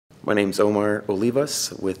My name's Oomar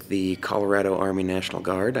Olivas with the Colorado Army National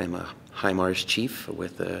Guard. I'm a HIMARS chief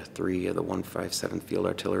with 3 of the 157th Field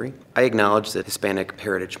Artillery. I acknowledge that Hispanic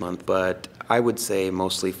Heritage Month, but I would say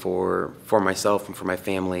mostly for myself and for my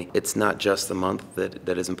family, it's not just the month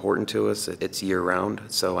that is important to us, it's year-round.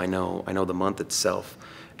 So I know the month itself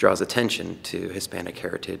draws attention to Hispanic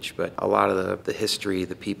heritage, but a lot of the history,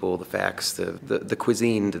 the people, the facts, the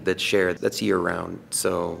cuisine that's shared, that's year-round.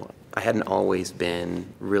 So I hadn't always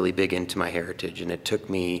been really big into my heritage, and it took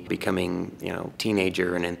me becoming,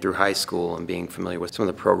 teenager and then through high school and being familiar with some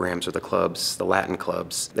of the programs or the clubs, the Latin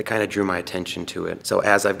clubs, that kind of drew my attention to it. So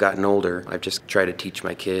as I've gotten older, I've just tried to teach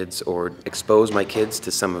my kids or expose my kids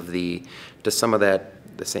to some of the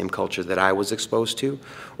same culture that I was exposed to,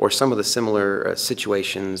 or some of the similar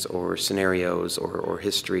situations or scenarios or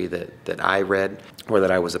history that I read or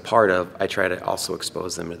that I was a part of. I try to also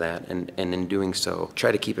expose them to that, and in doing so,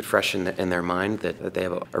 try to keep it fresh in their mind that they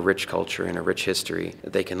have a rich culture and a rich history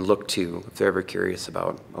that they can look to if they're ever curious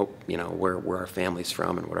about, where our family's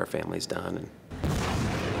from and what our family's done.